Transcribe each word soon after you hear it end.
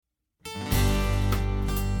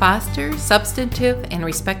Foster substantive and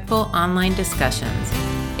respectful online discussions.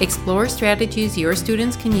 Explore strategies your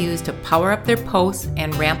students can use to power up their posts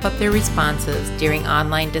and ramp up their responses during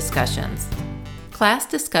online discussions. Class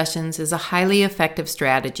discussions is a highly effective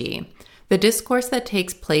strategy. The discourse that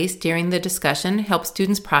takes place during the discussion helps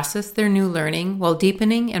students process their new learning while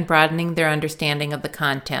deepening and broadening their understanding of the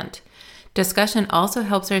content. Discussion also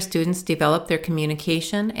helps our students develop their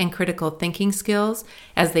communication and critical thinking skills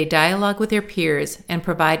as they dialogue with their peers and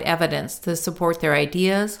provide evidence to support their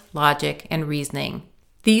ideas, logic, and reasoning.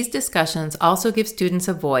 These discussions also give students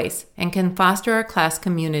a voice and can foster our class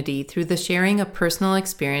community through the sharing of personal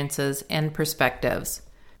experiences and perspectives.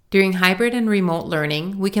 During hybrid and remote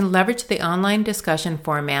learning, we can leverage the online discussion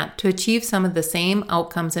format to achieve some of the same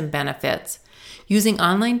outcomes and benefits. Using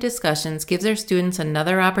online discussions gives our students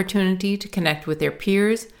another opportunity to connect with their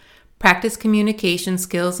peers, practice communication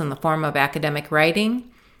skills in the form of academic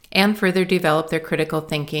writing, and further develop their critical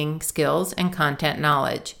thinking skills and content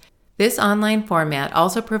knowledge. This online format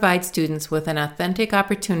also provides students with an authentic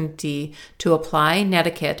opportunity to apply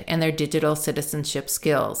netiquette and their digital citizenship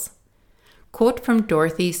skills. Quote from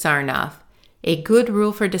Dorothy Sarnoff: "A good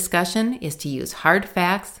rule for discussion is to use hard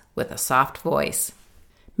facts with a soft voice."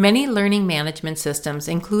 Many learning management systems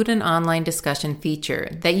include an online discussion feature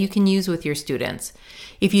that you can use with your students.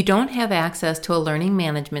 If you don't have access to a learning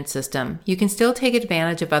management system, you can still take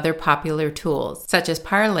advantage of other popular tools, such as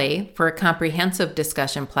Parlay for a comprehensive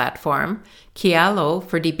discussion platform, Kialo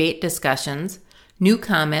for debate discussions, New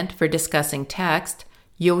Comment for discussing text,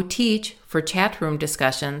 YoTeach for chat room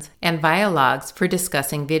discussions, and Vialogs for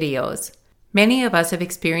discussing videos. Many of us have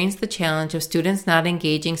experienced the challenge of students not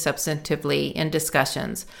engaging substantively in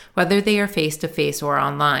discussions, whether they are face-to-face or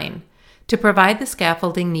online. To provide the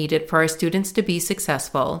scaffolding needed for our students to be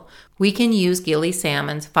successful, we can use Gilly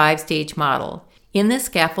Salmon's 5-stage model. In this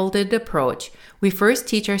scaffolded approach, we first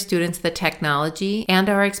teach our students the technology and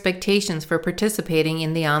our expectations for participating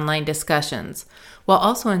in the online discussions, while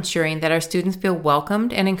also ensuring that our students feel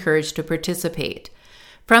welcomed and encouraged to participate.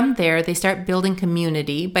 From there, they start building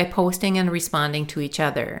community by posting and responding to each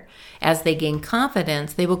other. As they gain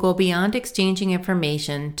confidence, they will go beyond exchanging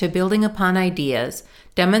information to building upon ideas,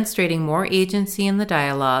 demonstrating more agency in the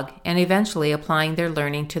dialogue, and eventually applying their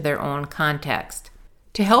learning to their own context.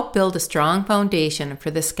 To help build a strong foundation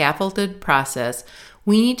for the scaffolded process,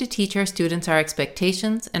 we need to teach our students our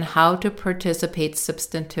expectations and how to participate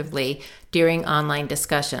substantively during online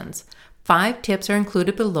discussions. 5 tips are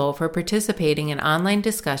included below for participating in online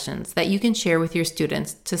discussions that you can share with your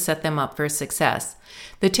students to set them up for success.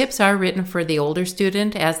 The tips are written for the older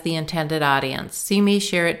student as the intended audience, so you may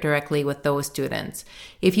share it directly with those students.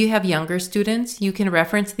 If you have younger students, you can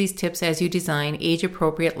reference these tips as you design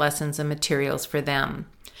age-appropriate lessons and materials for them.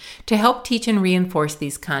 To help teach and reinforce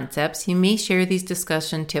these concepts, you may share these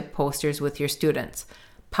discussion tip posters with your students.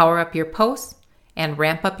 Power up your posts and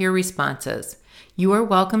ramp up your responses. You are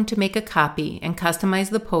welcome to make a copy and customize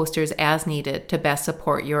the posters as needed to best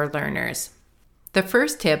support your learners. The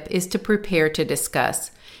first tip is to prepare to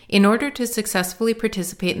discuss. In order to successfully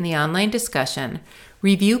participate in the online discussion,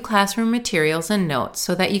 review classroom materials and notes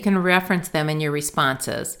so that you can reference them in your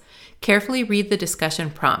responses. Carefully read the discussion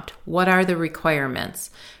prompt. What are the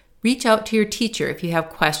requirements? Reach out to your teacher if you have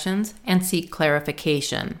questions and seek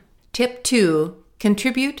clarification. Tip 2,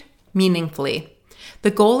 contribute meaningfully.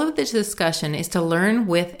 The goal of the discussion is to learn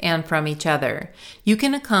with and from each other. You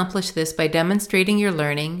can accomplish this by demonstrating your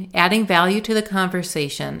learning, adding value to the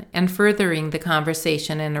conversation, and furthering the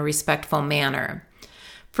conversation in a respectful manner.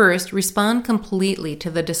 First, respond completely to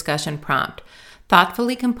the discussion prompt.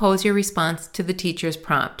 Thoughtfully compose your response to the teacher's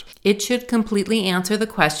prompt. It should completely answer the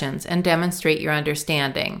questions and demonstrate your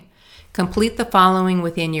understanding. Complete the following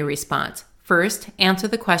within your response. First, answer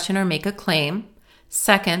the question or make a claim.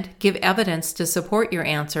 Second, give evidence to support your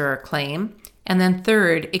answer or claim. And then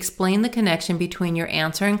third, explain the connection between your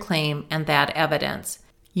answer and claim and that evidence.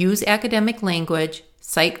 Use academic language,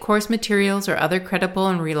 cite course materials or other credible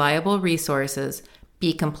and reliable resources.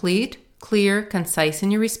 Be complete, clear, concise in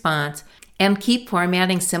your response, and keep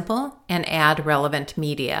formatting simple and add relevant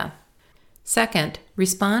media. Second,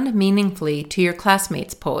 respond meaningfully to your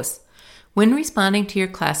classmates' posts. When responding to your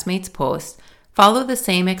classmates' posts, follow the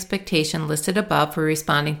same expectation listed above for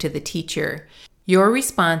responding to the teacher. Your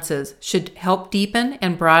responses should help deepen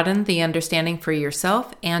and broaden the understanding for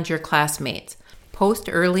yourself and your classmates. Post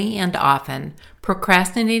early and often.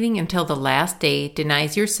 Procrastinating until the last day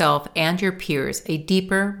denies yourself and your peers a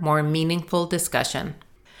deeper, more meaningful discussion.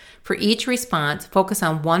 For each response, focus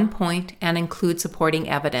on one point and include supporting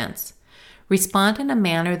evidence. Respond in a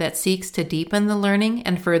manner that seeks to deepen the learning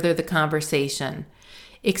and further the conversation.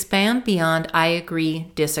 Expand beyond I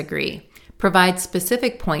agree, disagree. Provide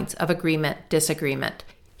specific points of agreement, disagreement.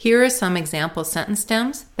 Here are some example sentence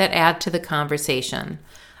stems that add to the conversation.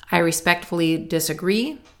 I respectfully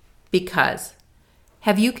disagree because.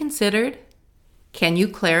 Have you considered? Can you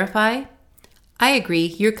clarify? I agree.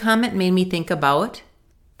 Your comment made me think about.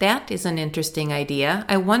 That is an interesting idea.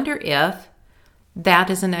 I wonder if. That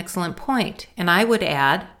is an excellent point. And I would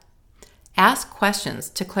add, ask questions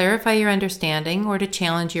to clarify your understanding or to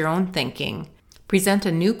challenge your own thinking. Present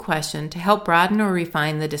a new question to help broaden or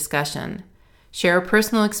refine the discussion. Share a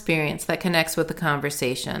personal experience that connects with the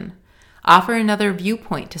conversation. Offer another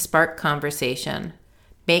viewpoint to spark conversation.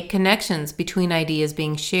 Make connections between ideas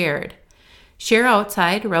being shared. Share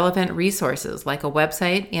outside relevant resources like a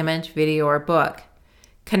website, image, video, or book.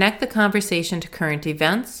 Connect the conversation to current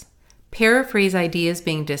events. Paraphrase ideas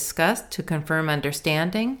being discussed to confirm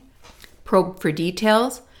understanding. Probe for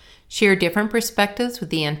details. Share different perspectives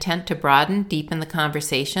with the intent to broaden, deepen the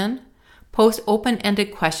conversation. Pose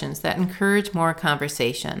open-ended questions that encourage more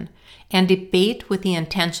conversation. And debate with the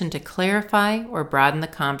intention to clarify or broaden the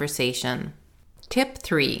conversation. Tip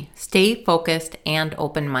 3. Stay focused and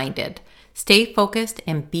open-minded. Stay focused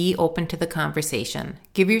and be open to the conversation.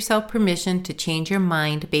 Give yourself permission to change your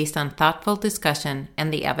mind based on thoughtful discussion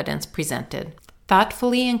and the evidence presented.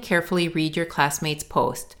 Thoughtfully and carefully read your classmates'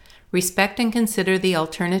 post. Respect and consider the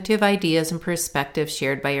alternative ideas and perspectives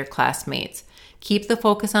shared by your classmates. Keep the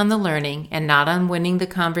focus on the learning and not on winning the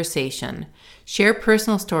conversation. Share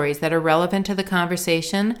personal stories that are relevant to the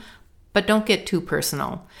conversation, but don't get too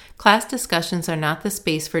personal. Class discussions are not the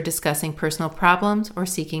space for discussing personal problems or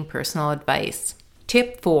seeking personal advice.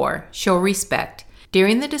 Tip 4. Show respect.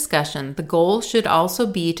 During the discussion, the goal should also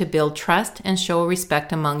be to build trust and show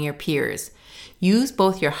respect among your peers. Use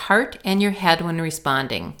both your heart and your head when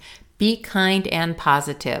responding. Be kind and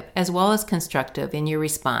positive, as well as constructive in your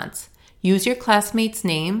response. Use your classmate's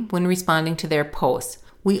name when responding to their posts.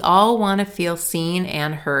 We all want to feel seen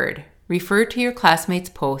and heard. Refer to your classmates'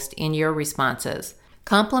 post in your responses.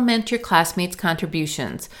 Compliment your classmates'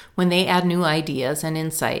 contributions when they add new ideas and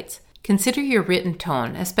insights. Consider your written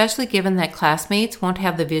tone, especially given that classmates won't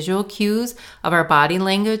have the visual cues of our body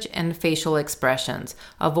language and facial expressions.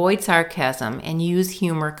 Avoid sarcasm and use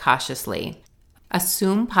humor cautiously.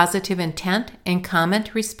 Assume positive intent and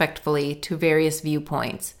comment respectfully to various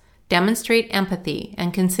viewpoints. Demonstrate empathy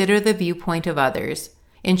and consider the viewpoint of others.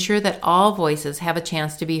 Ensure that all voices have a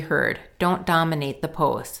chance to be heard. Don't dominate the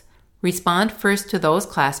post. Respond first to those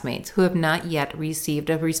classmates who have not yet received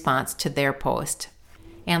a response to their post.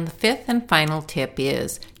 And the fifth and final tip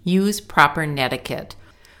is use proper netiquette.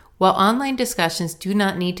 While online discussions do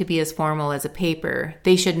not need to be as formal as a paper,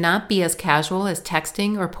 they should not be as casual as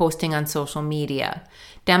texting or posting on social media.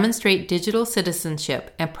 Demonstrate digital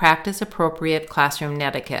citizenship and practice appropriate classroom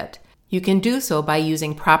netiquette. You can do so by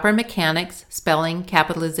using proper mechanics, spelling,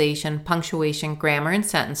 capitalization, punctuation, grammar, and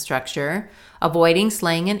sentence structure, avoiding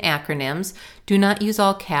slang and acronyms. Do not use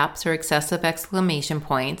all caps or excessive exclamation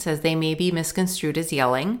points as they may be misconstrued as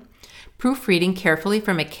yelling. Proofreading carefully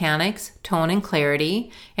for mechanics, tone, and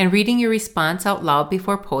clarity, and reading your response out loud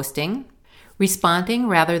before posting. Responding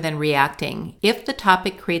rather than reacting. If the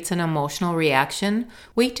topic creates an emotional reaction,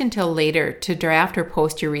 wait until later to draft or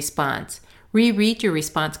post your response. Reread your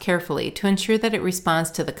response carefully to ensure that it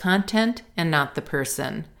responds to the content and not the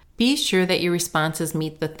person. Be sure that your responses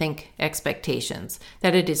meet the think expectations,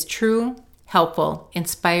 that it is true, helpful,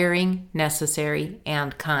 inspiring, necessary,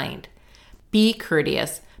 and kind. Be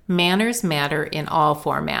courteous. Manners matter in all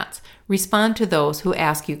formats. Respond to those who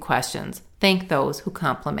ask you questions. Thank those who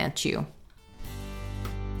compliment you.